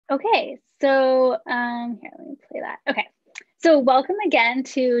Okay, so here, let me play that. Okay, so welcome again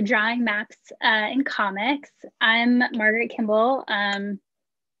to Drawing Maps in Comics. I'm Margaret Kimball. Oh,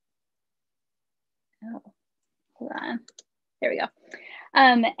 hold on. There we go.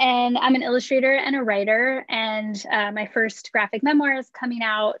 And I'm an illustrator and a writer, and my first graphic memoir is coming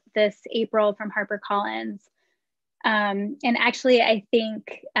out this April from HarperCollins. And actually, I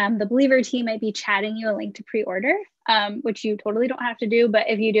think the Believer team might be chatting you a link to pre-order, which you totally don't have to do. But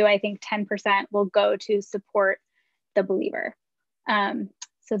if you do, I think 10% will go to support the Believer.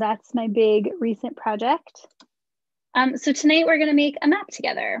 So that's my big recent project. So tonight we're going to make a map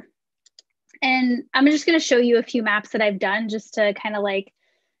together. And I'm just going to show you a few maps that I've done just to kind of like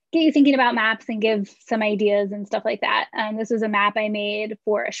get you thinking about maps and give some ideas and stuff like that. This was a map I made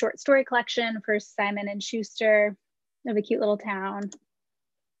for a short story collection for Simon and Schuster of a cute little town.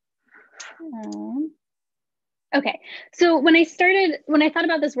 Okay, so when I thought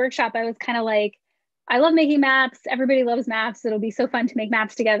about this workshop, I was kind of like, I love making maps. Everybody loves maps. It'll be so fun to make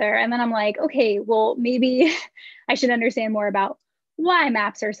maps together. And then I'm like, okay, well, maybe I should understand more about why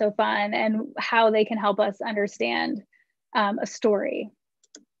maps are so fun and how they can help us understand a story.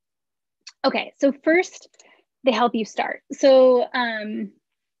 Okay, so first, they help you start. So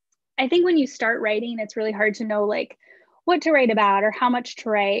I think when you start writing, it's really hard to know like what to write about or how much to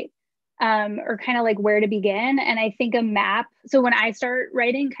write or kind of like where to begin. And I think a map, so when I start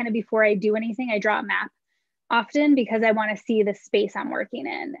writing, kind of before I do anything, I draw a map often because I want to see the space I'm working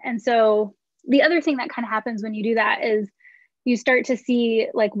in. And so the other thing that kind of happens when you do that is you start to see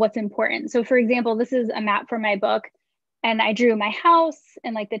like what's important. So for example, this is a map for my book and I drew my house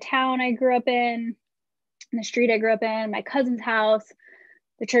and like the town I grew up in, the street I grew up in, my cousin's house,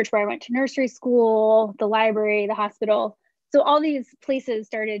 the church where I went to nursery school, the library, the hospital. So all these places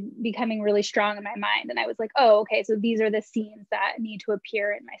started becoming really strong in my mind. And I was like, oh, okay, so these are the scenes that need to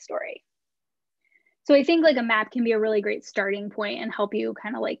appear in my story. So I think like a map can be a really great starting point and help you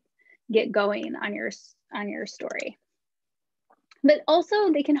kind of like get going on your story. But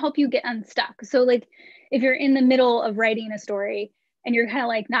also they can help you get unstuck. So like if you're in the middle of writing a story and you're kind of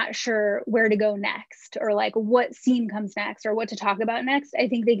like not sure where to go next or like what scene comes next or what to talk about next, I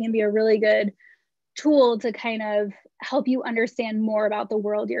think they can be a really good tool to kind of help you understand more about the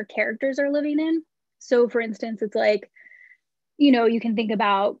world your characters are living in. So for instance, it's like, you know, you can think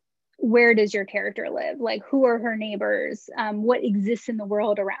about where does your character live? Like who are her neighbors? What exists in the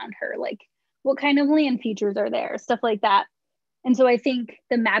world around her? Like what kind of land features are there? Stuff like that. And so I think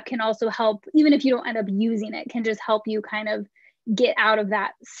the map can also help, even if you don't end up using it, can just help you kind of get out of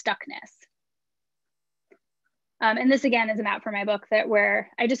that stuckness. And this again is a map for my book where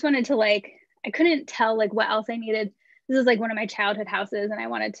I just wanted to like, I couldn't tell like what else I needed. This is like one of my childhood houses and I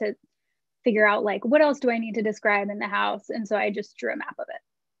wanted to figure out like, what else do I need to describe in the house? And so I just drew a map of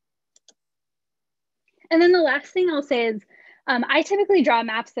it. And then the last thing I'll say is I typically draw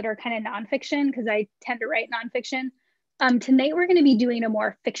maps that are kind of nonfiction because I tend to write nonfiction. Tonight we're going to be doing a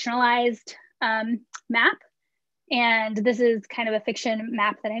more fictionalized map. And this is kind of a fiction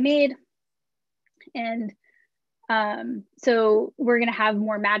map that I made. And so we're going to have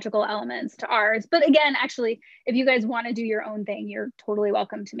more magical elements to ours. But again, actually, if you guys want to do your own thing, you're totally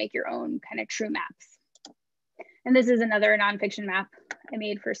welcome to make your own kind of true maps. And this is another nonfiction map I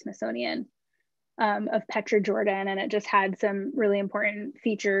made for Smithsonian of Petra, Jordan, and it just had some really important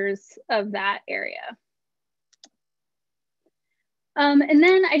features of that area. And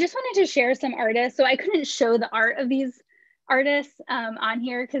then I just wanted to share some artists. So I couldn't show the art of these artists on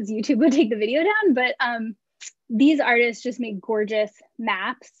here because YouTube would take the video down, but these artists just make gorgeous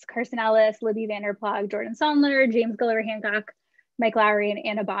maps. Carson Ellis, Libby Vanderplag, Jordan Sondler, James Gulliver Hancock, Mike Lowry, and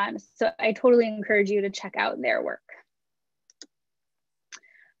Anna Bond. So I totally encourage you to check out their work.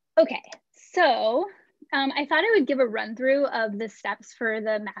 Okay, so I thought I would give a run through of the steps for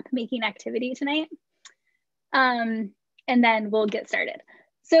the map making activity tonight. And then we'll get started.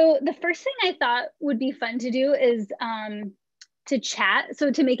 So the first thing I thought would be fun to do is to chat.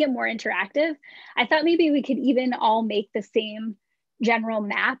 So to make it more interactive, I thought maybe we could even all make the same general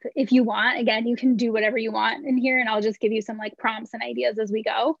map if you want. Again, you can do whatever you want in here and I'll just give you some like prompts and ideas as we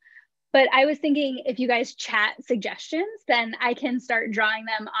go. But I was thinking if you guys chat suggestions, then I can start drawing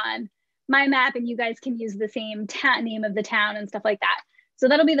them on my map and you guys can use the same name of the town and stuff like that. So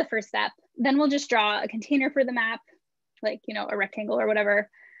that'll be the first step. Then we'll just draw a container for the map, like, you know, a rectangle or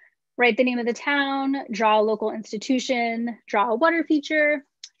whatever. Write the name of the town, draw a local institution, draw a water feature,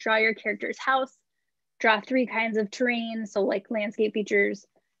 draw your character's house, draw 3 kinds of terrain, so like landscape features,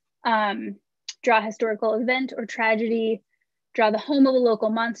 draw a historical event or tragedy, draw the home of a local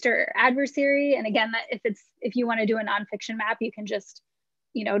monster or adversary. And again, if you want to do a nonfiction map, you can just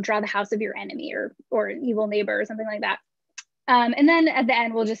you know, draw the house of your enemy or evil neighbor or something like that. And then at the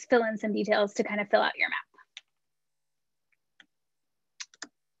end, we'll just fill in some details to kind of fill out your map.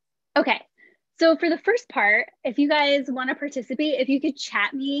 Okay, so for the first part, if you guys want to participate, if you could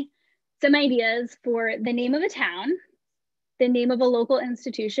chat me some ideas for the name of a town, the name of a local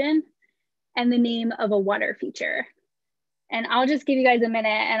institution, and the name of a water feature. And I'll just give you guys a minute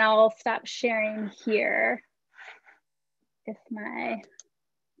and I'll stop sharing here if my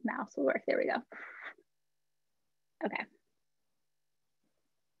mouse will work. There we go. Okay.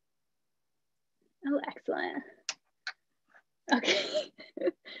 Oh, excellent. Okay.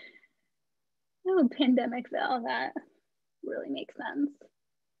 Oh, Pandemicville, that really makes sense.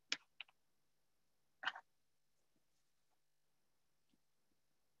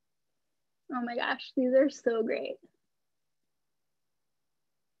 Oh my gosh, these are so great.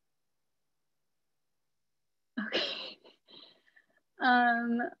 Okay.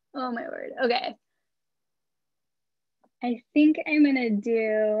 Oh my word. Okay. I think I'm gonna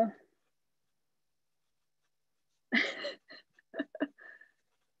do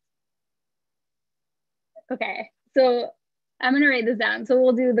okay. So I'm gonna write this down. So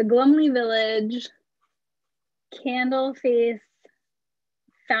we'll do the Glumly Village candle face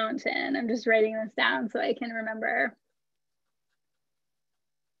fountain. I'm just writing this down so I can remember.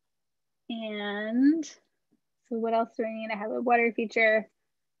 And so what else do I need? I have a water feature.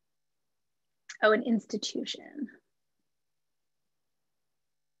 Oh, an institution.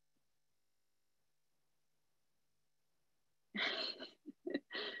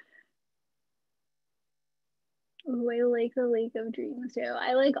 Oh, I like the Lake of Dreams too.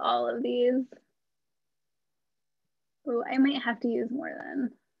 I like all of these. Oh, I might have to use more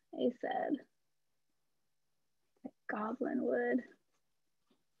than I said. Goblin wood.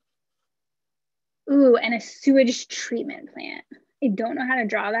 Ooh, and a sewage treatment plant. I don't know how to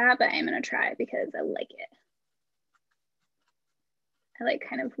draw that, but I'm gonna try because I like it. I like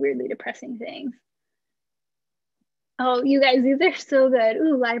kind of weirdly depressing things. Oh, you guys, these are so good.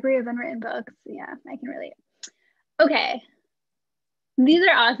 Ooh, library of unwritten books. Yeah, I can relate. Okay. These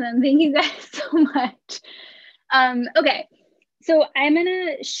are awesome. Thank you guys so much. Okay, so I'm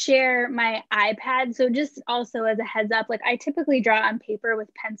gonna share my iPad. So just also as a heads up, like I typically draw on paper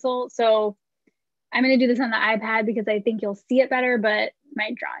with pencil. So I'm gonna do this on the iPad because I think you'll see it better, but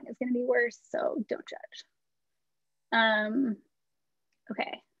my drawing is gonna be worse, so don't judge.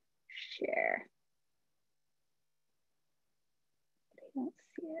 Okay, share. I don't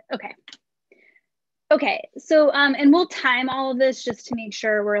see it. Okay. Okay, so and we'll time all of this just to make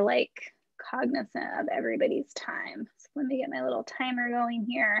sure we're like cognizant of everybody's time. So let me get my little timer going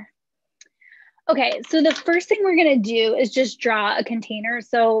here. Okay, so the first thing we're gonna do is just draw a container.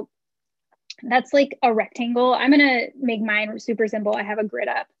 So that's like a rectangle. I'm gonna make mine super simple. I have a grid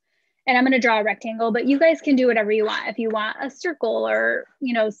up and I'm gonna draw a rectangle, but you guys can do whatever you want. If you want a circle or,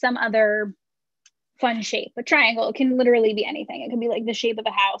 you know, some other fun shape, a triangle, it can literally be anything. It can be like the shape of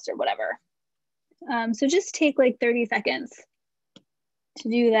a house or whatever. So just take like 30 seconds to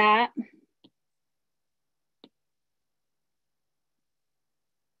do that.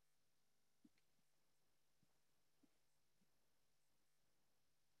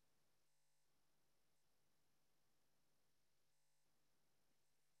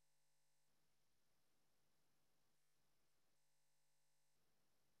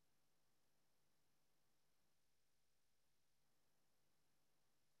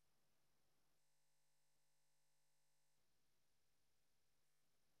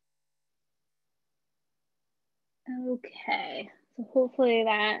 Okay, so hopefully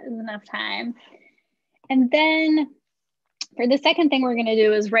that is enough time. And then for the second thing we're gonna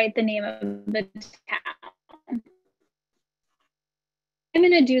do is write the name of the town. I'm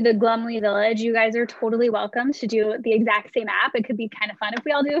gonna do the Glumly Village. You guys are totally welcome to do the exact same app. It could be kind of fun if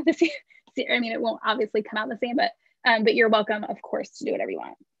we all do the same. I mean, it won't obviously come out the same, but you're welcome, of course, to do whatever you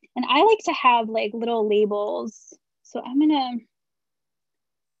want. And I like to have like little labels. So I'm gonna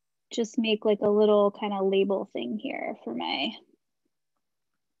just make like a little kind of label thing here for my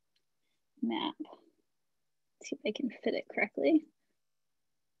map. Let's see if I can fit it correctly.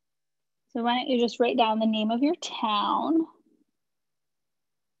 So why don't you just write down the name of your town.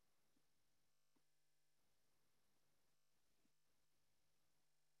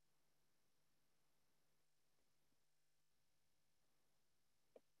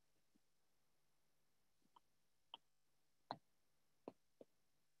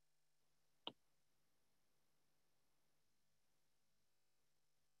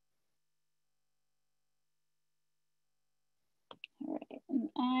 All right, and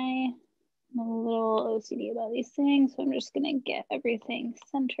I'm a little OCD about these things, so I'm just gonna get everything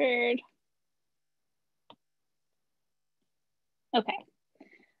centered. Okay.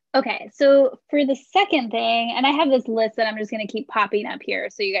 Okay, so for the second thing, and I have this list that I'm just gonna keep popping up here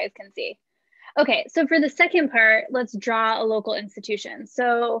so you guys can see. Okay, so for the second part, let's draw a local institution.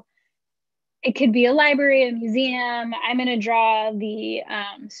 So it could be a library, a museum. I'm gonna draw the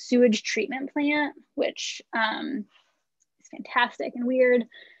sewage treatment plant, which is fantastic and weird.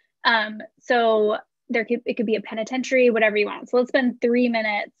 So it could be a penitentiary, whatever you want. So let's spend 3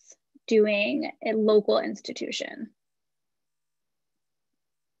 minutes doing a local institution.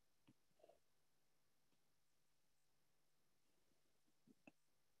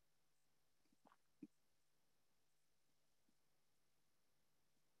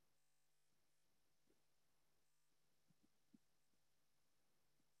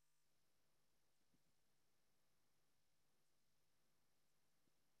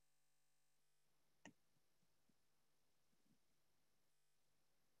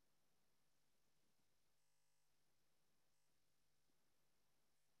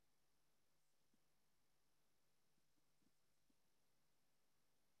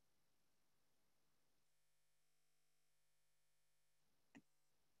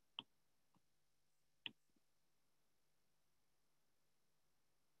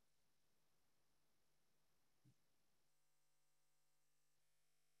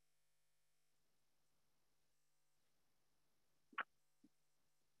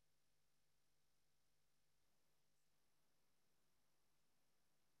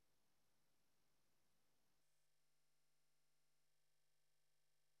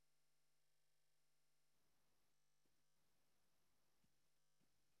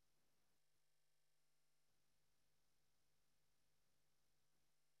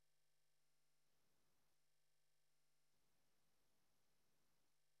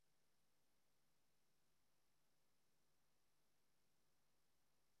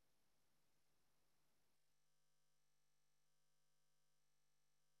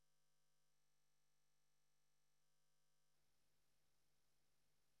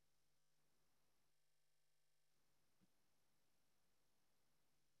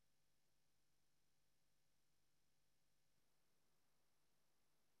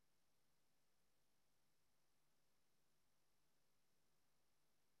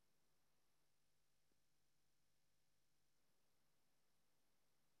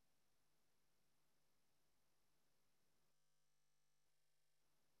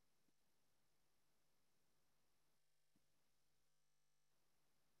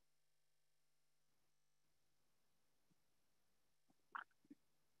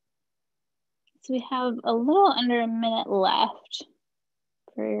 So we have a little under a minute left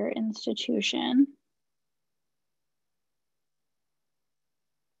for your institution.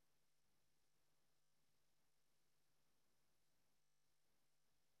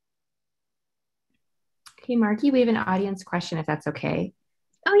 Okay, Marky, we have an audience question if that's okay.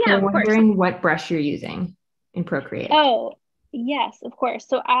 Oh yeah, We're of course. wondering what brush you're using in Procreate. Oh, yes, of course.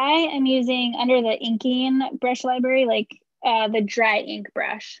 So I am using under the inking brush library, like the dry ink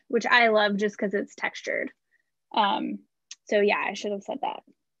brush, which I love just because it's textured. So yeah, I should have said that.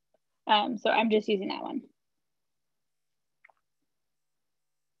 So I'm just using that one.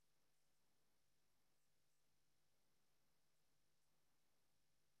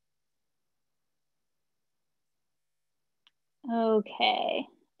 Okay,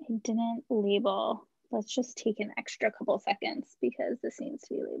 I didn't label. Let's just take an extra couple seconds because this needs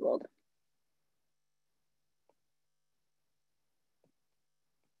to be labeled.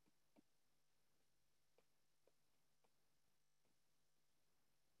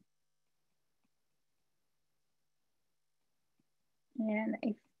 And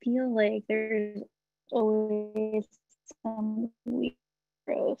I feel like there's always some weird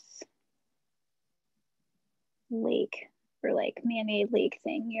gross lake or like man-made lake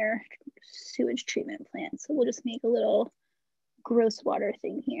thing near sewage treatment plant. So we'll just make a little gross water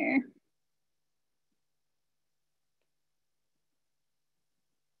thing here.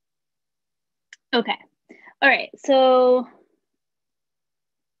 Okay. All right. So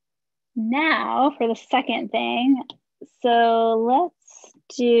now for the second thing. So let's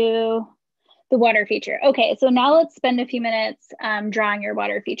do the water feature. Okay. So now let's spend a few minutes drawing your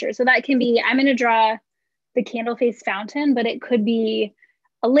water feature. So that can be, I'm going to draw the candle face fountain, but it could be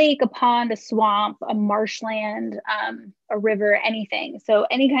a lake, a pond, a swamp, a marshland, a river, anything. So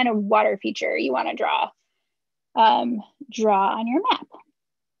any kind of water feature you want to draw on your map.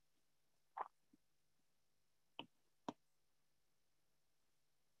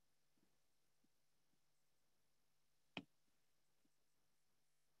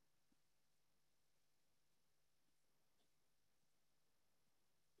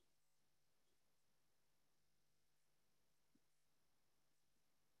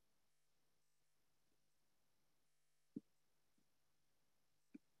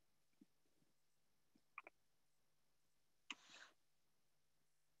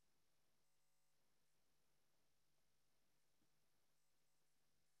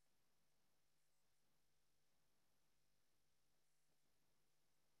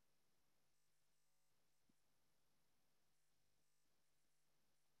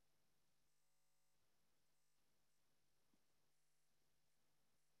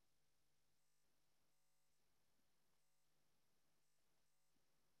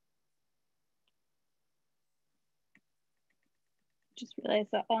 just realized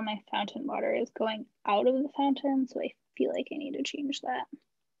that all my fountain water is going out of the fountain, so I feel like I need to change that.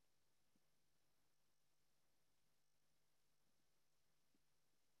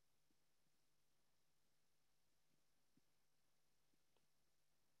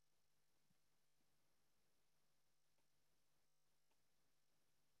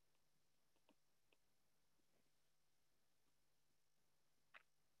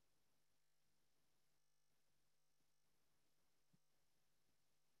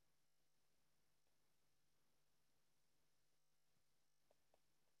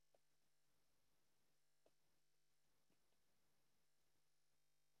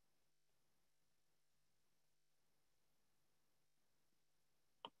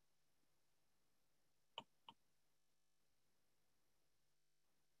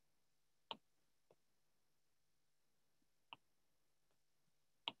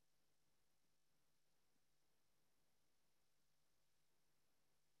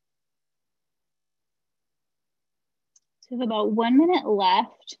 So we have about 1 minute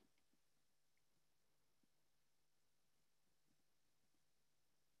left.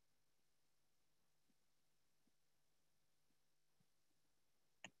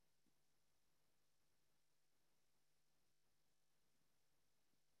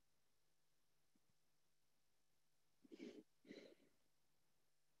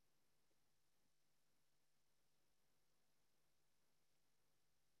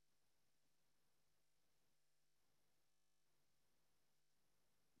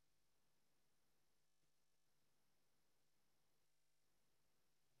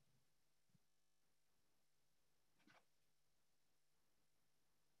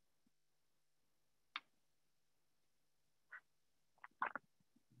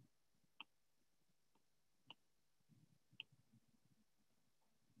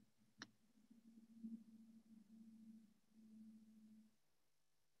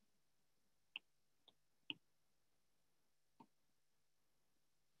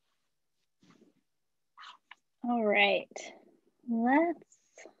 All right, let's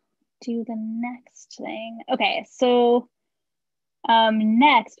do the next thing. Okay, so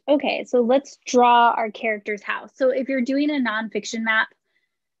next, okay, so let's draw our character's house. So if you're doing a nonfiction map,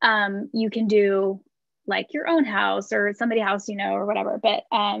 you can do like your own house or somebody's house, you know, or whatever. But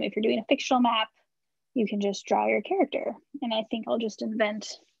if you're doing a fictional map, you can just draw your character. And I think I'll just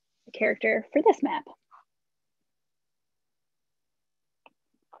invent a character for this map.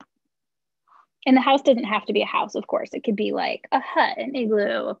 And the house doesn't have to be a house, of course. It could be like a hut, an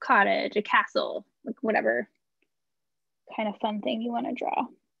igloo, a cottage, a castle, like whatever kind of fun thing you want to draw.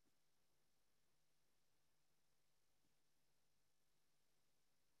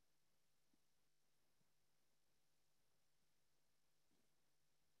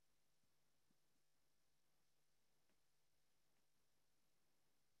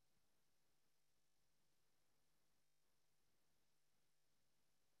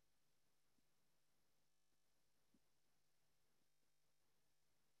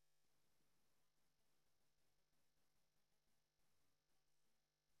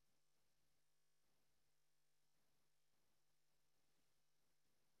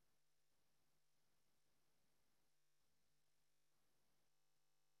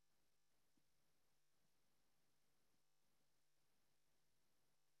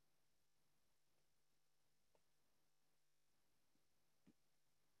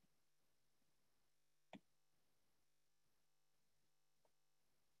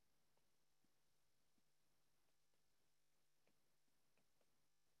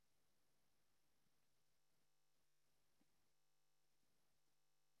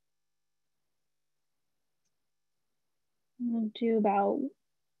 We'll do about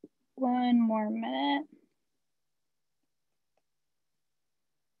 1 more minute.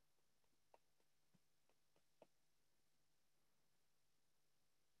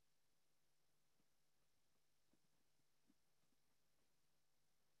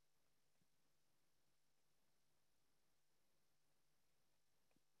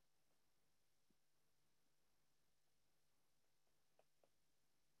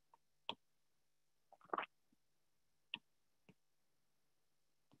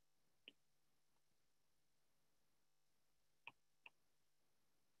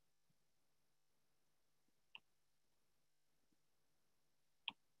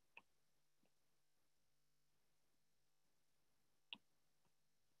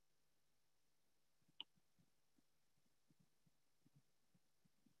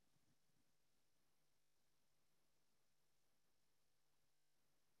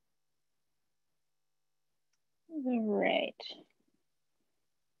 All right. I'm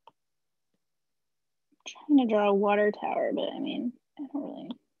trying to draw a water tower, but I mean, I don't really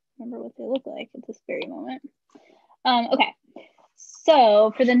remember what they look like at this very moment. Okay,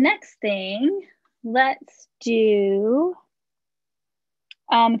 so for the next thing, let's do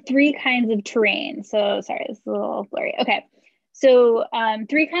 3 kinds of terrain. So sorry, this is a little blurry. Okay, so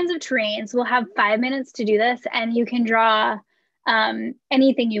 3 kinds of terrains. We'll have 5 minutes to do this, and you can draw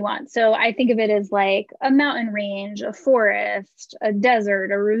anything you want. So I think of it as like a mountain range, a forest, a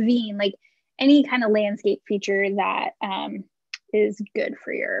desert, a ravine, like any kind of landscape feature that is good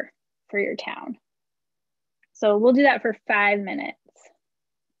for your town. So we'll do that for 5 minutes.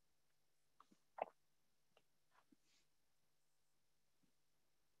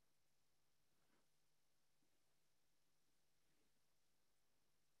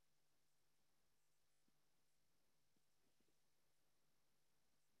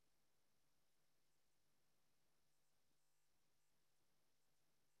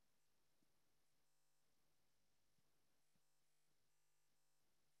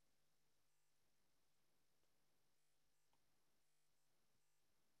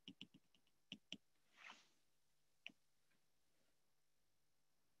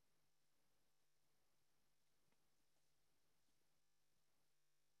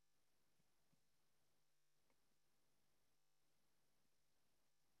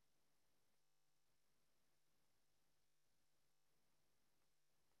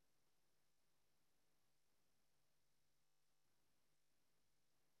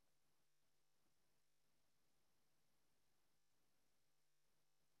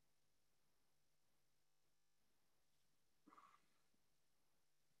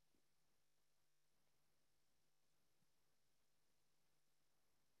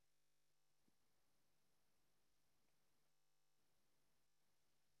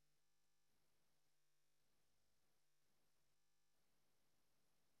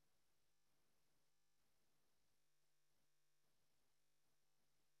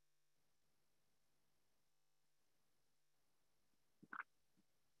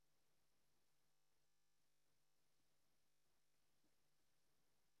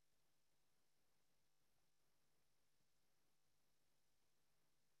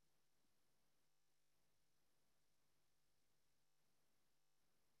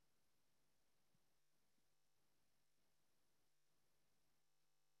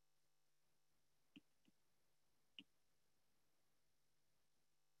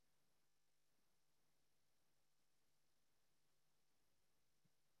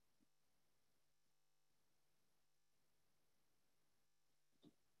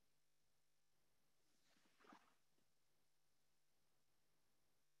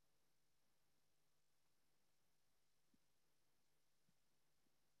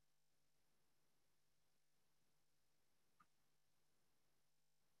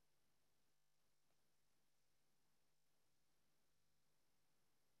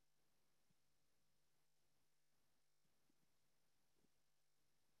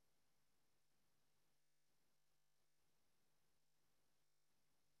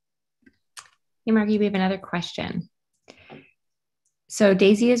 Hey, Margie, we have another question. So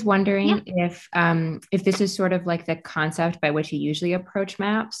Daisy is wondering if this is sort of like the concept by which you usually approach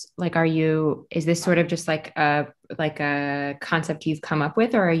maps. Like, is this sort of just like a concept you've come up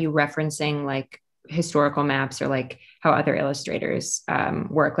with, or are you referencing like historical maps or like how other illustrators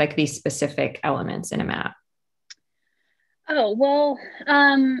work, like these specific elements in a map? Oh, well,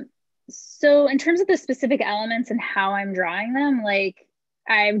 so in terms of the specific elements and how I'm drawing them, like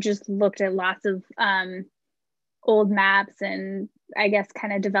I've just looked at lots of old maps and I guess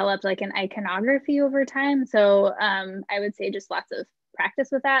kind of developed like an iconography over time. So I would say just lots of practice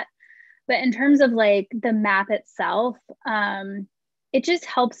with that. But in terms of like the map itself, it just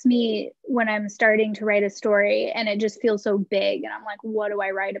helps me when I'm starting to write a story and it just feels so big and I'm like, what do I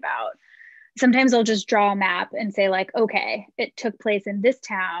write about? Sometimes I'll just draw a map and say like, okay, it took place in this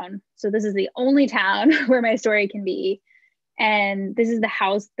town. So this is the only town where my story can be. And this is the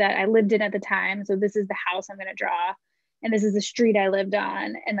house that I lived in at the time. So this is the house I'm going to draw. And this is the street I lived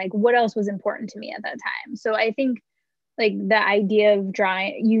on. And like, what else was important to me at that time? So I think like the idea of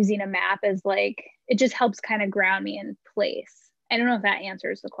using a map is like, it just helps kind of ground me in place. I don't know if that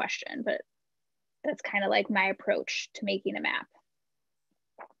answers the question, but that's kind of like my approach to making a map.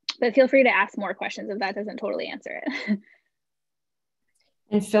 But feel free to ask more questions if that doesn't totally answer it.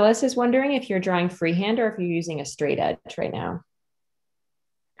 And Phyllis is wondering if you're drawing freehand or if you're using a straight edge right now.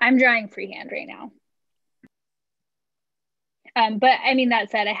 I'm drawing freehand right now. But I mean,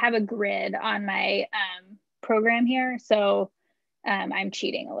 that said, I have a grid on my program here. So I'm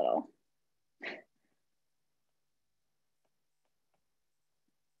cheating a little.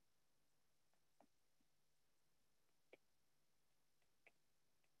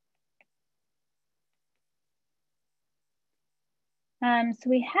 So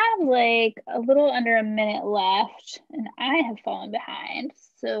we have like a little under a minute left, and I have fallen behind.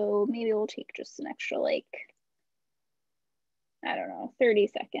 So maybe we'll take just an extra, like, I don't know, 30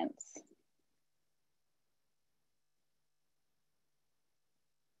 seconds.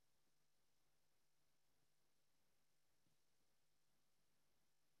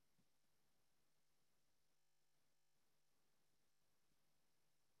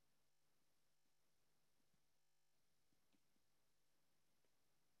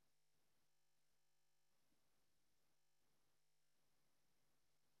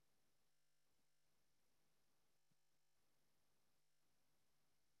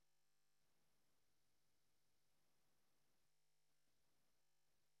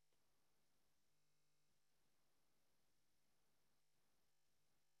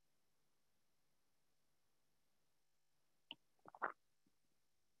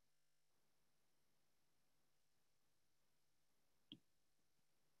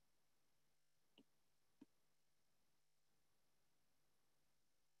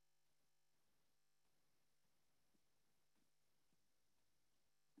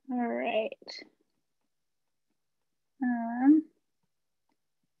 All right.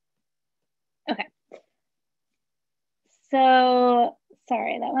 Okay. So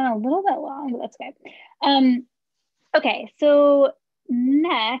sorry, that went a little bit long, but that's okay. Okay, so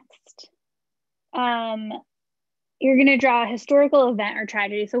next, you're gonna draw a historical event or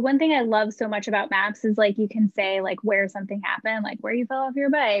tragedy. So one thing I love so much about maps is like you can say like where something happened, like where you fell off your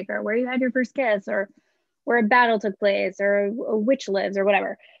bike or where you had your first kiss or where a battle took place or a witch lives or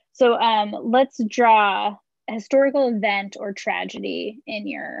whatever. So let's draw a historical event or tragedy in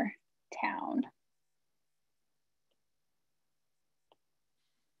your town.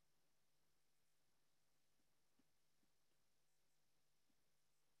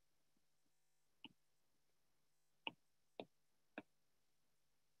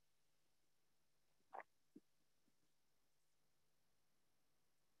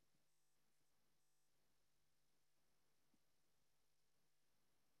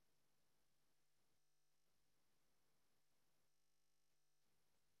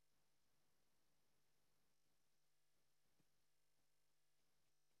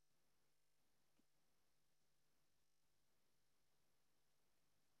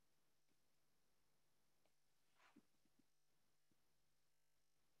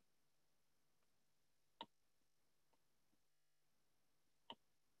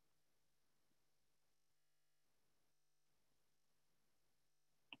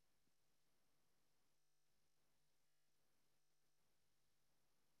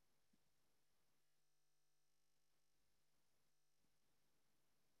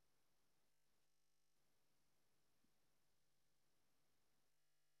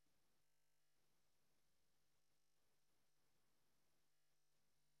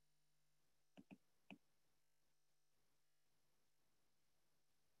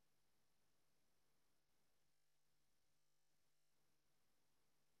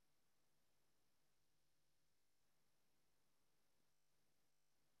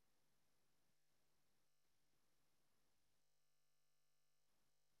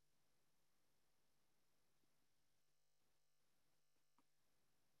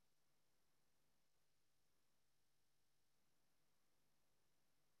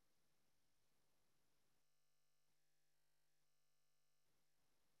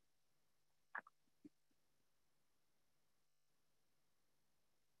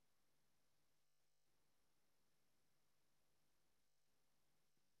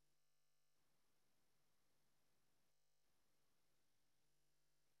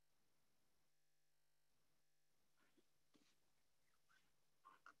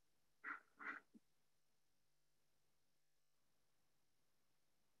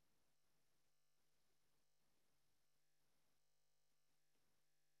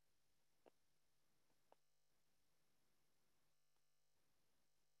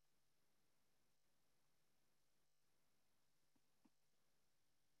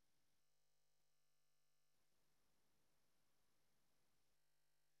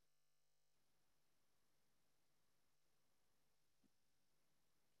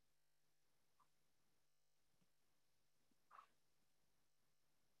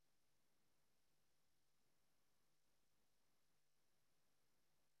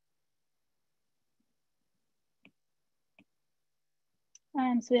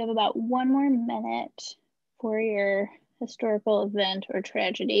 So we have about 1 more minute for your historical event or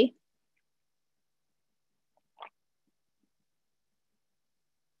tragedy.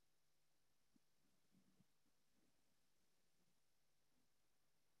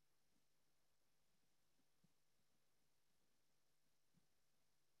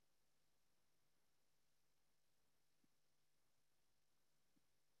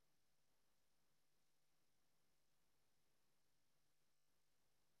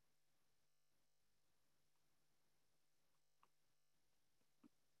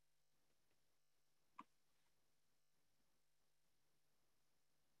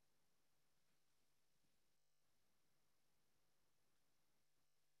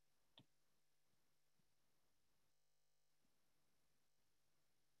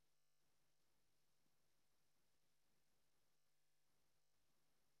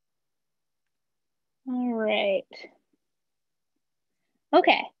 right.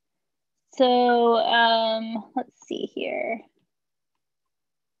 Okay. So let's see here.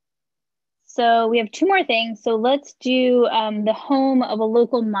 So we have two more things. So let's do the home of a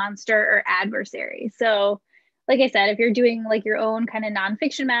local monster or adversary. So like I said, if you're doing like your own kind of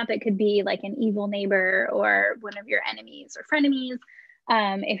nonfiction map, it could be like an evil neighbor or one of your enemies or frenemies.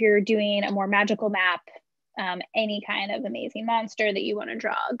 If you're doing a more magical map, any kind of amazing monster that you want to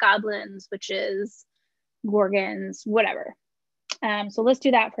draw, goblins, witches, gorgons, whatever. So let's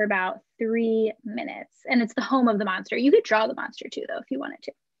do that for about 3 minutes. And it's the home of the monster. You could draw the monster too, though, if you wanted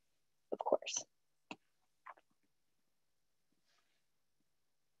to, of course.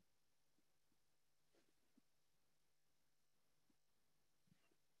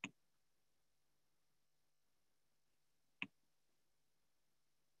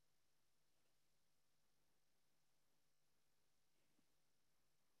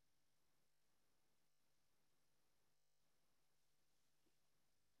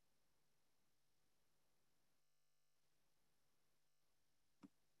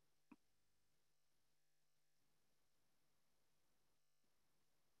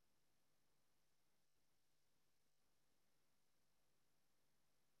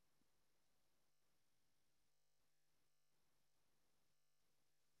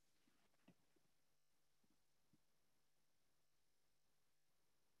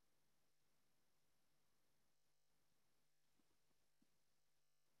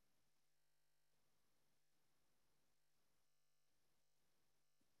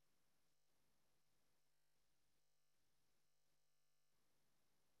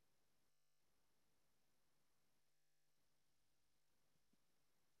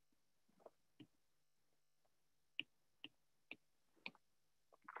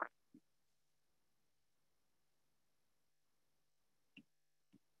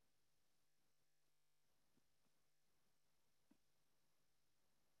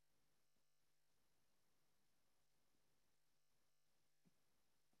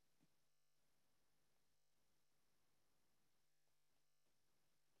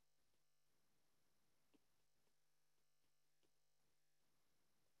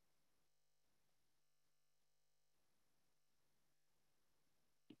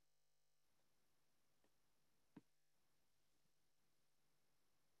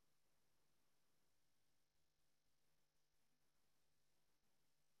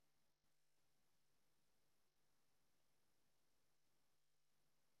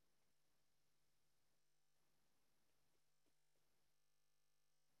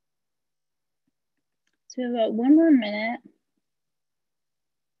 So we have about 1 more minute.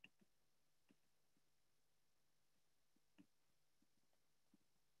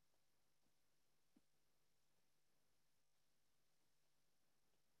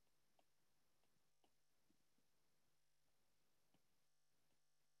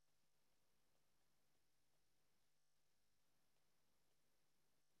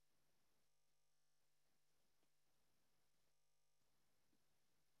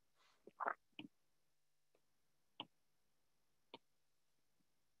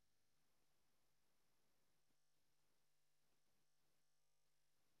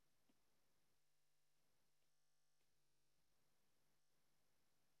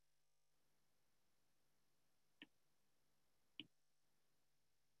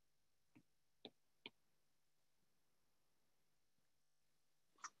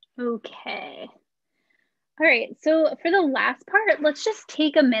 Okay. All right, so for the last part, let's just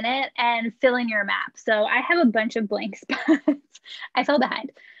take a minute and fill in your map. So I have a bunch of blank spots. I fell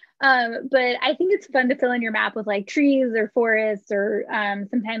behind. But I think it's fun to fill in your map with like trees or forests or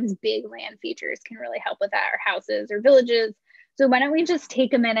sometimes big land features can really help with that, or houses or villages. So why don't we just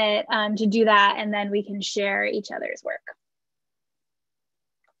take a minute to do that, and then we can share each other's work.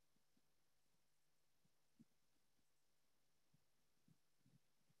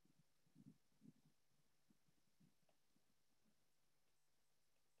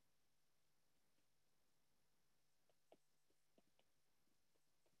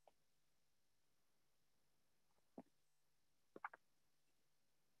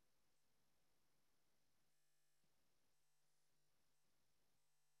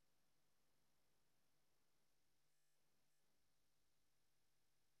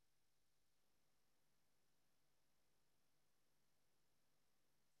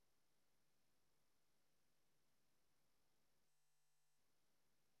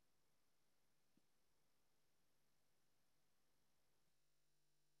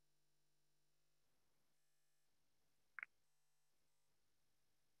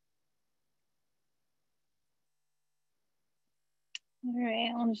 All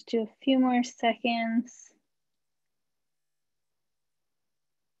right, I'll just do a few more seconds.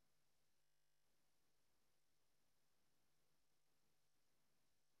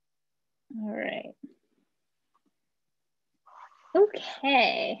 All right.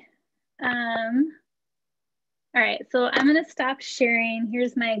 Okay. All right, so I'm gonna stop sharing.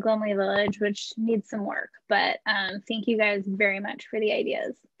 Here's my Glumly Village, which needs some work, but thank you guys very much for the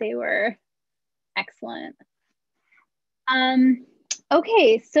ideas. They were excellent.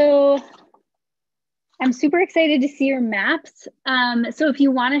 Okay, so I'm super excited to see your maps. So if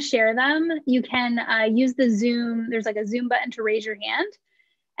you want to share them, you can use the Zoom. There's like a Zoom button to raise your hand,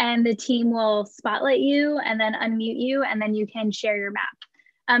 and the team will spotlight you and then unmute you, and then you can share your map.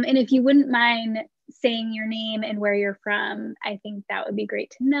 And if you wouldn't mind saying your name and where you're from, I think that would be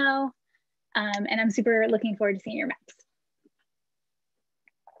great to know. And I'm super looking forward to seeing your maps.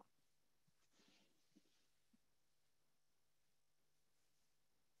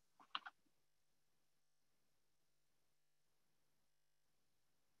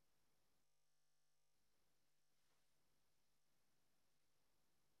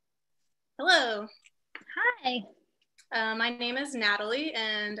 Hello. Hi. My name is Natalie,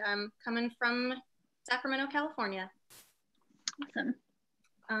 and I'm coming from Sacramento, California. Awesome.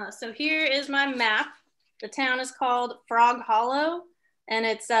 So here is my map. The town is called Frog Hollow, and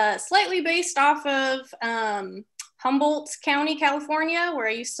it's slightly based off of Humboldt County, California, where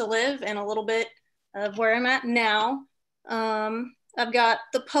I used to live, and a little bit of where I'm at now. I've got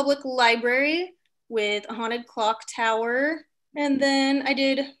the public library with a haunted clock tower, and then I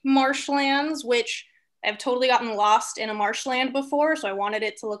did marshlands, which I've totally gotten lost in a marshland before, so I wanted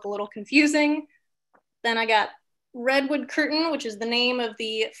it to look a little confusing. Then I got Redwood Curtain, which is the name of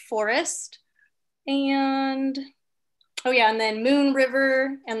the forest. And, oh yeah, and then Moon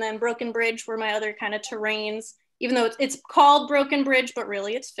River and then Broken Bridge were my other kind of terrains, even though it's called Broken Bridge, but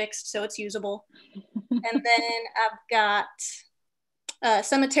really it's fixed, so it's usable. And then I've got a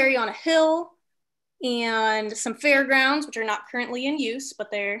cemetery on a hill and some fairgrounds, which are not currently in use,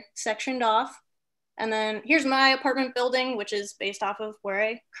 but they're sectioned off. And then here's my apartment building, which is based off of where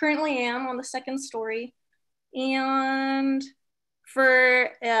I currently am on the second story. And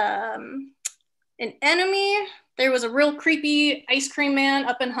for an enemy, there was a real creepy ice cream man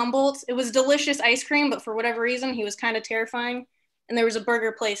up in Humboldt. It was delicious ice cream, but for whatever reason, he was kind of terrifying. And there was a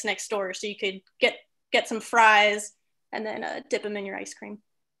burger place next door, so you could get some fries and then dip them in your ice cream.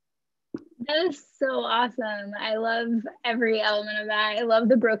 That is so awesome. I love every element of that. I love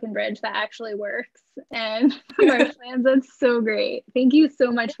the Broken Bridge that actually works. And marshlands, that's so great. Thank you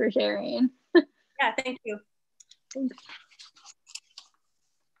so much for sharing. Yeah, thank you. Thanks.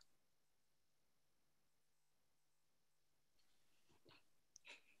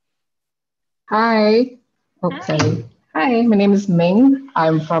 Hi. Oh, sorry. Hi, my name is Ming.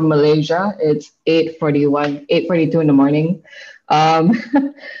 I'm from Malaysia. It's 8:42 in the morning. Um,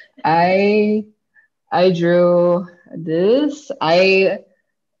 I drew this.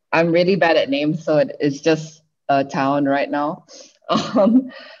 I'm really bad at names, so it's just a town right now.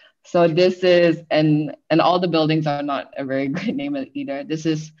 Um, so this is and all the buildings are not a very good name either. This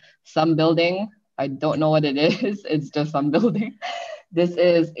is some building. I don't know what it is. It's just some building. This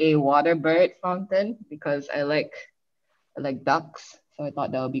is a water bird fountain because I like ducks, so I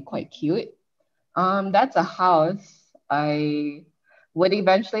thought that would be quite cute. That's a house. I would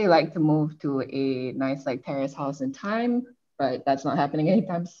eventually like to move to a nice like terrace house in time, but that's not happening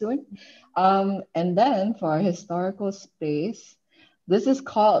anytime soon. And then for our historical space, this is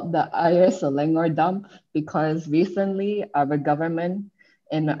called the Ayer Selangor dump because recently our government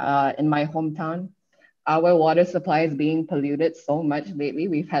in my hometown, our water supply is being polluted so much lately.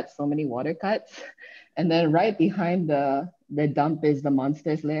 We've had so many water cuts. And then right behind the dump is the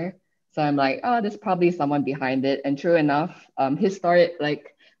monsters lair. So I'm like, oh, there's probably someone behind it. And true enough,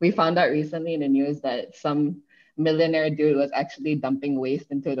 like we found out recently in the news that some millionaire dude was actually dumping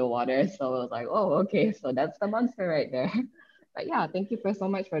waste into the water. So I was like, oh, okay, so that's the monster right there. But yeah, thank you for so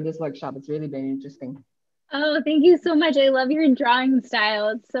much for this workshop. It's really been interesting. Oh, thank you so much. I love your drawing style.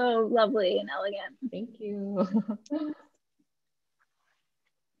 It's so lovely and elegant. Thank you.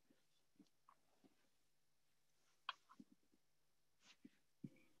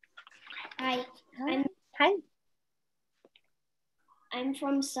 Hi. Hi. I'm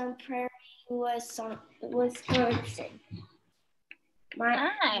from Sun Prairie, Wisconsin.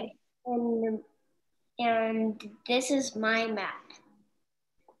 Hi. And this is my map.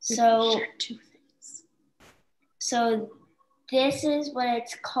 So this is what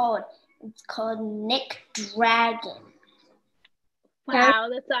it's called. It's called Nick Dragon. Wow,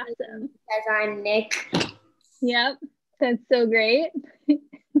 that's awesome. Because I'm Nick. Yep. That's so great.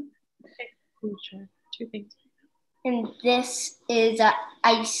 Sure. Two things. And this is an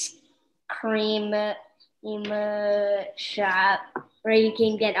ice cream shop where you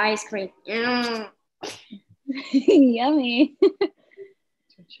can get ice cream. Yummy.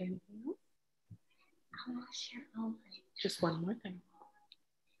 Share anything else? I want to share all. Just one more thing.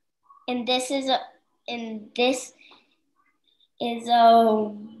 And this is what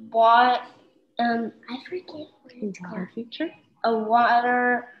I forget what it's called. Water feature. A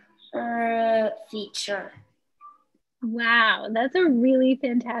water feature. Wow, that's a really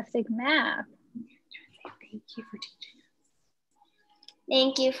fantastic map. Thank you for teaching.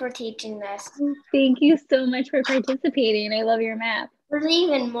 Thank you for teaching us. Thank you so much for participating. I love your map. There's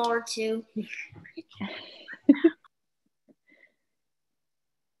even more too.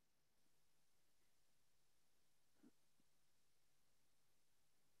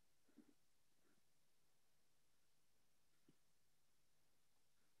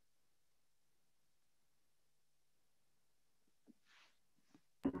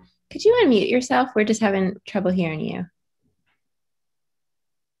 Could you unmute yourself? We're just having trouble hearing you.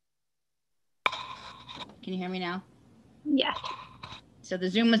 Can you hear me now? Yes. So the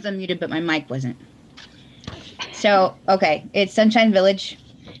Zoom was unmuted, but my mic wasn't. So, okay, it's Sunshine Village,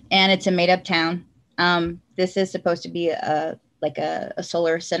 and it's a made-up town. This is supposed to be a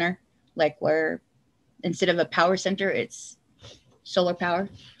solar center, like where instead of a power center, it's solar power.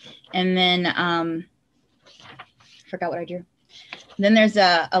 And then forgot what I drew. Then there's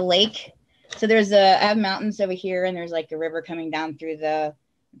a lake. So I have mountains over here, and there's like a river coming down through the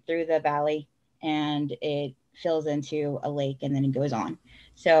valley, and it fills into a lake, and then it goes on.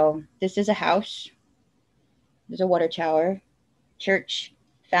 So this is a house. There's a water tower, church,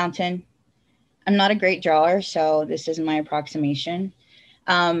 fountain. I'm not a great drawer, so this is my approximation.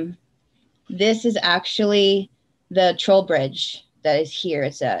 This is actually the troll bridge that is here.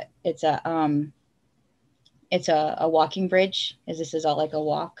 It's a walking bridge, as this is all like a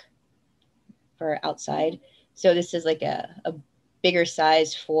walk for outside. So this is like a bigger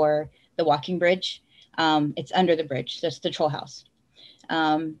size for the walking bridge. It's under the bridge. That's the troll house.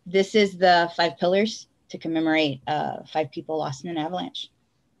 This is the 5 pillars to commemorate 5 people lost in an avalanche.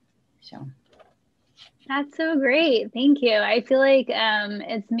 So That's so great. Thank you. I feel like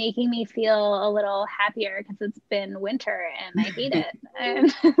it's making me feel a little happier because it's been winter and I hate it. And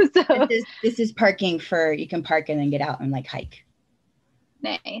so this is parking for, you can park and then get out and like hike.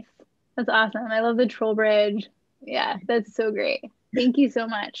 Nice. That's awesome. I love the troll bridge. Yeah, that's so great. Thank you so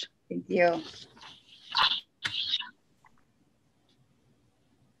much. Thank you.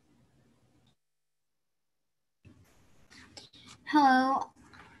 Hello.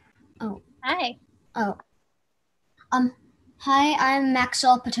 Oh. Hi. Oh. Hi, I'm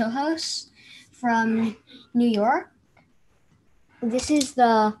Maxwell Patojos from New York. This is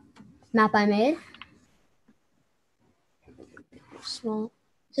the map I made. Small.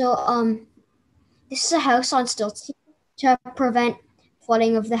 So, this is a house on stilts to prevent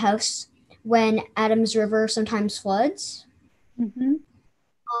flooding of the house when Adams River sometimes floods. Mm-hmm.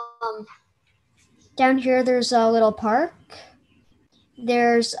 Down here, there's a little park.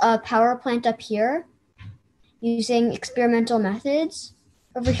 There's a power plant up here using experimental methods.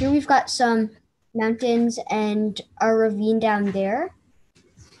 Over here, we've got some mountains and a ravine down there.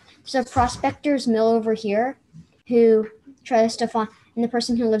 There's a prospector's mill over here who tries to find, and the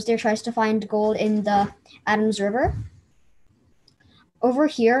person who lives there tries to find gold in the Adams River. Over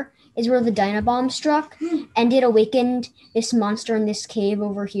here is where the Dynabomb struck, and it awakened this monster in this cave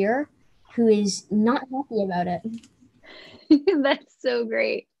over here who is not happy about it. That's so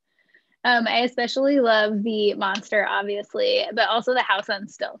great. I especially love the monster, obviously, but also the house on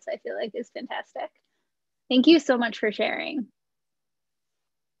stilts, I feel like is fantastic. Thank you so much for sharing.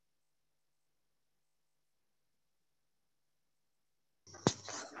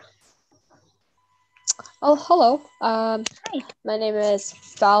 Oh, hello. Hi. My name is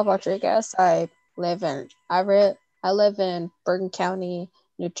Val Rodriguez. I live in Bergen County,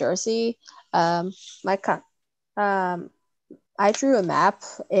 New Jersey. I drew a map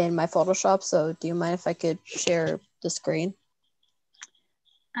in my Photoshop, so do you mind if I could share the screen?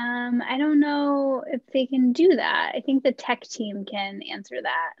 I don't know if they can do that. I think the tech team can answer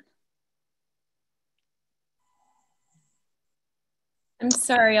that. I'm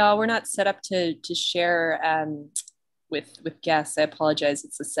sorry, y'all. We're not set up to share with guests. I apologize.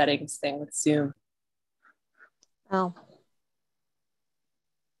 It's a settings thing with Zoom. Oh.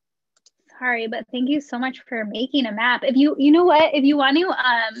 Sorry, but thank you so much for making a map. If you know what, if you want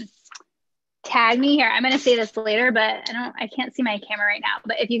to tag me here, I'm going to say this later, but I can't see my camera right now,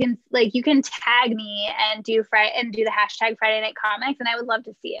 but if you can, like, you can tag me and do the hashtag Friday Night Comics, and I would love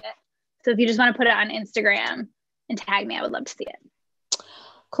to see it. So if you just want to put it on Instagram and tag me, I would love to see it.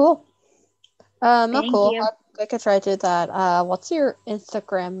 Cool. Thank cool. you. I could try to do that. What's your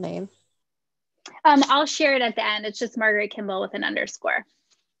Instagram name? I'll share it at the end. It's just Margaret Kimball with an underscore.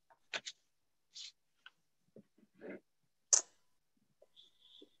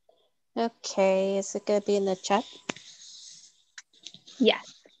 Okay, is it gonna be in the chat?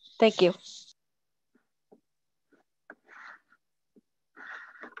 Yes. Thank you.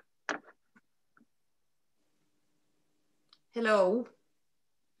 Hello.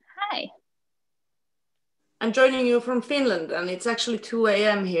 Hi. I'm joining you from Finland, and it's actually 2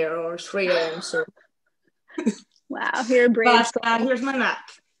 a.m. here, or 3 a.m. So. Wow, you're a brave But here's my map.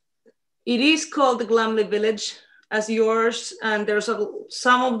 It is called the Glumly Village, as yours, and there's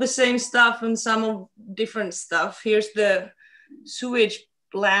some of the same stuff and some of different stuff. Here's the sewage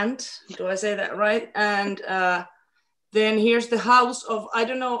plant. Do I say that right? And then here's the house of, I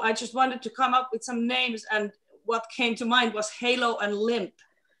don't know, I just wanted to come up with some names, and what came to mind was Halo and Limp.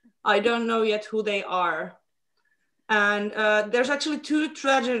 I don't know yet who they are. And there's actually 2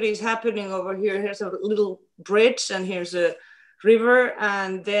 tragedies happening over here. Here's a little bridge, and here's a river.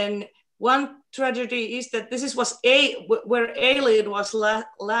 And then one tragedy is that this was where Alien was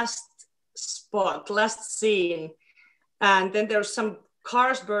last seen. And then there's some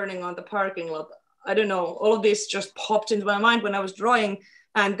cars burning on the parking lot. I don't know, all of this just popped into my mind when I was drawing.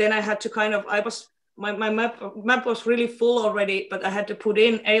 And then I had to my map was really full already, but I had to put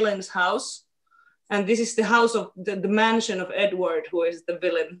in Alien's house. And this is the house of the mansion of Edward, who is the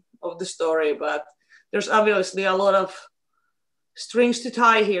villain of the story. But there's obviously a lot of strings to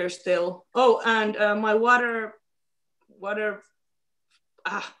tie here still. Oh, and my water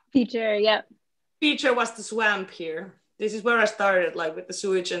feature, yep. Feature was the swamp here. This is where I started, like with the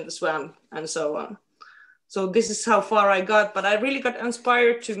sewage and the swamp and so on. So this is how far I got, but I really got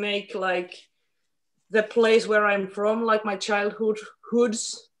inspired to make like the place where I'm from, like my childhoods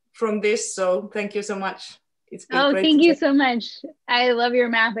from this. So thank you so much. It's been great. Thank you so much. I love your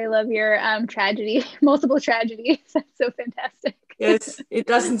map. I love your tragedy, multiple tragedies. That's so fantastic. Yes, it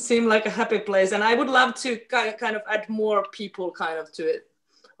doesn't seem like a happy place. And I would love to kind of add more people kind of to it,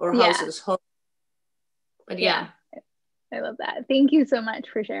 or houses. But yeah. I love that. Thank you so much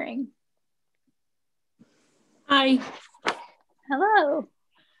for sharing. Hi. Hello.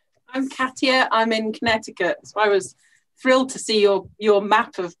 I'm Katia. I'm in Connecticut. So I was thrilled to see your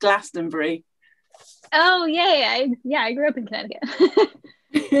map of Glastonbury. Oh, yay. I grew up in Connecticut.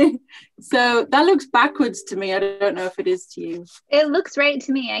 So that looks backwards to me. I don't know if it is to you. It looks right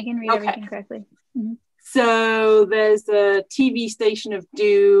to me. I can read everything correctly. Mm-hmm. So there's a TV station of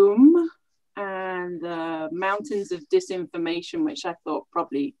doom and mountains of disinformation, which I thought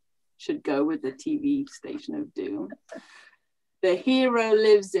probably should go with the TV station of doom. The hero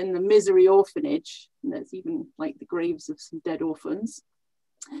lives in the misery orphanage, and there's even like the graves of some dead orphans.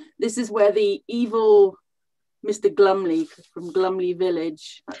 This is where the evil Mr. Glumly from Glumly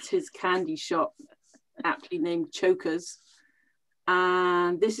Village, that's his candy shop, aptly named Chokers.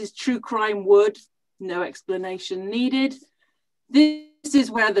 And this is True Crime Wood, no explanation needed. This is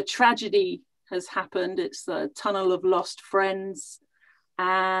where the tragedy has happened. It's the Tunnel of Lost Friends.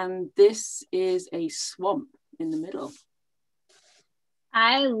 And this is a swamp in the middle.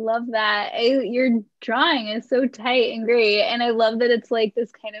 I love that. Your drawing is so tight and great. And I love that it's like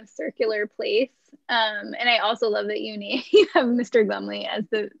this kind of circular place. And I also love that you have Mr. Glumly as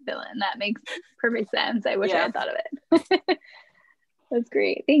the villain. That makes perfect sense. I wish I had thought of it. That's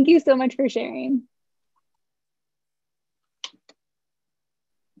great. Thank you so much for sharing.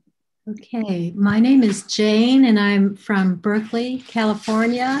 Okay, my name is Jane and I'm from Berkeley,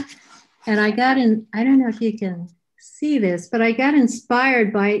 California. And I don't know if you can see this, but I got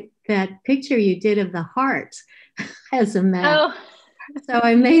inspired by that picture you did of the heart as a map. Oh. So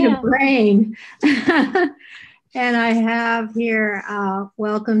I made a brain. And I have here,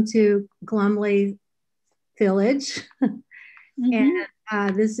 welcome to Glumly Village. Mm-hmm.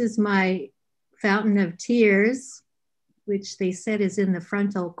 And this is my fountain of tears, which they said is in the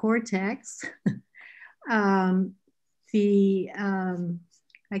frontal cortex.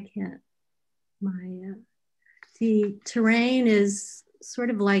 The terrain is sort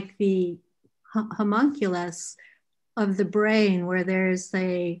of like the homunculus of the brain, where there's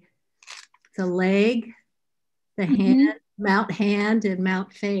the leg, the hand, mount hand, and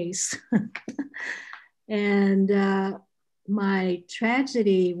mount face. And my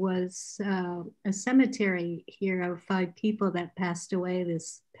tragedy was a cemetery here of 5 people that passed away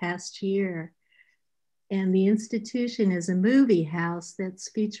this past year. And the institution is a movie house that's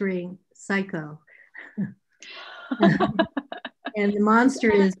featuring Psycho. And the monster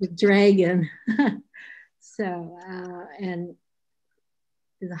is the dragon. So, and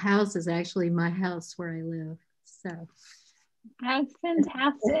the house is actually my house where I live. So that's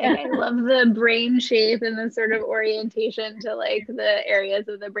fantastic. I love the brain shape and the sort of orientation to like the areas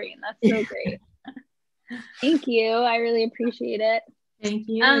of the brain. That's so great. Thank you. I really appreciate it. Thank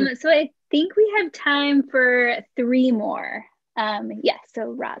you. So I think we have time for 3 more. Yeah,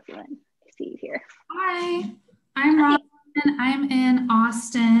 so Rosalind, I see you here. Hi, I'm Rosalind. I'm in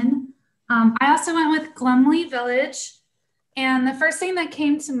Austin. I also went with Glumly Village. And the first thing that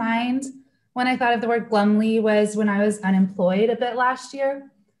came to mind when I thought of the word Glumly was when I was unemployed a bit last year.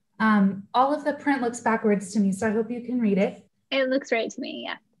 All of the print looks backwards to me, so I hope you can read it. It looks right to me,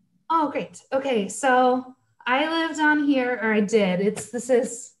 yeah. Oh, great. Okay, so I lived on here, or I did. This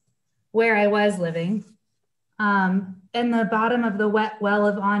is where I was living. In the bottom of the wet well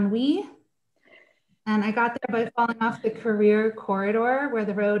of ennui. And I got there by falling off the career corridor where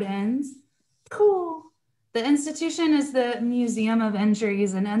the road ends. Cool. The institution is the Museum of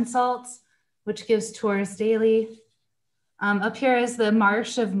Injuries and Insults, which gives tours daily. Up here is the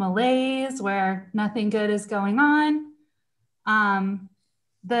Marsh of Malaise, where nothing good is going on.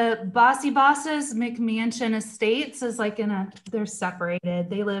 The Bossy Bosses McMansion Estates is like they're separated.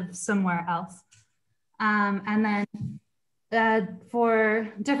 They live somewhere else. And then for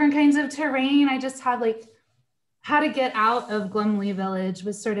different kinds of terrain, I just had like how to get out of Glumly Village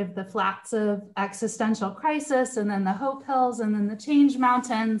was sort of the flats of existential crisis, and then the Hope Hills, and then the Change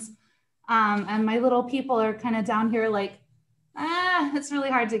Mountains. And my little people are kind of down here like, it's really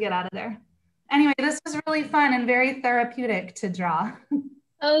hard to get out of there. Anyway, this was really fun and very therapeutic to draw.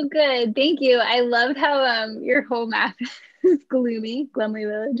 Oh, good. Thank you. I loved how your whole map is gloomy, Glumly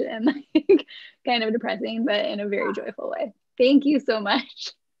Village, and like kind of depressing, but in a very joyful way. Thank you so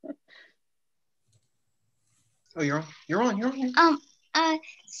much. Oh, you're on.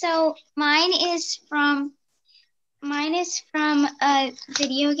 So mine is from a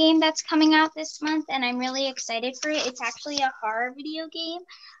video game that's coming out this month, and I'm really excited for it. It's actually a horror video game.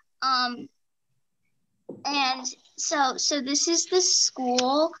 And so this is the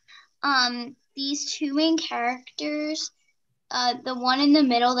school. These 2 main characters, the one in the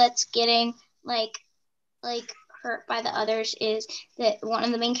middle that's getting like hurt by the others is one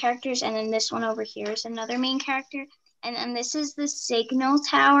of the main characters, and then this one over here is another main character. And then this is the signal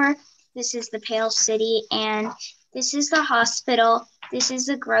tower. This is the Pale City, and this is the hospital. This is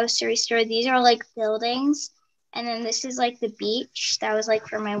the grocery store. These are like buildings. And then this is like the beach. That was like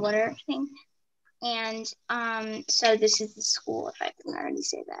for my water thing. And so this is the school, if I didn't already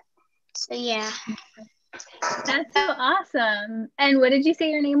say that. So yeah. That's so awesome. And what did you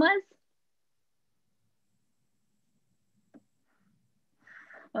say your name was?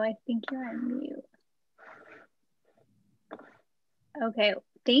 Oh, I think you're on mute. Okay,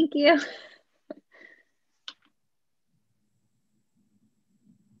 thank you.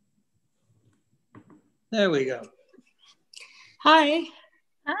 There we go. Hi.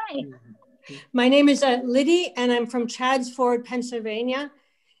 Hi. My name is Liddy, and I'm from Chadsford, Pennsylvania.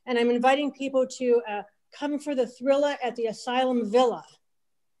 And I'm inviting people to come for the thriller at the Asylum Villa.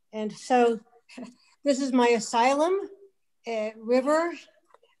 And so this is my asylum, river.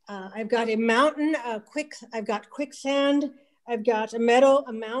 I've got a mountain, I've got quicksand. I've got a meadow,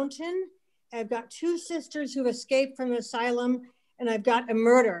 a mountain. I've got 2 sisters who've escaped from the asylum, and I've got a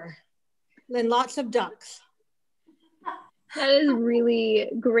murder and lots of ducks. That is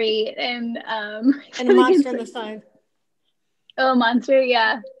really great. And a monster on the side. Oh, monster,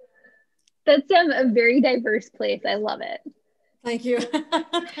 yeah. That's a very diverse place. I love it. Thank you.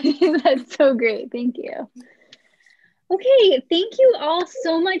 That's so great. Thank you. Okay, thank you all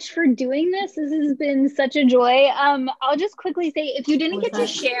so much for doing this. This has been such a joy. I'll just quickly say, if you didn't get to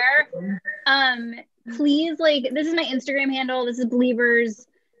share, please, this is my Instagram handle. This is Believer's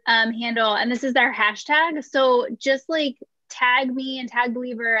handle, and this is their hashtag. So just tag me and tag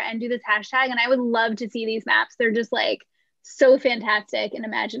Believer and do this hashtag, and I would love to see these maps. They're just so fantastic and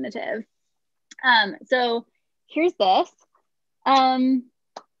imaginative. So here's this.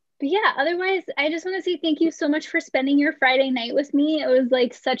 But yeah, otherwise, I just want to say thank you so much for spending your Friday night with me. It was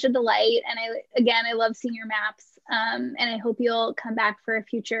such a delight. And I love seeing your maps. And I hope you'll come back for a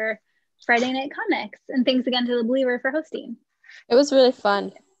future Friday Night Comics. And thanks again to the Believer for hosting. It was really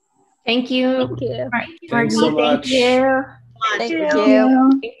fun. Thank you. Thank you. Thanks so much. Thank you. Thank you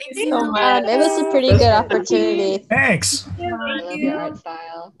So much. It was a pretty good opportunity. Thanks. I love your art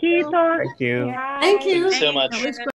style. Thank you. Thank you so much.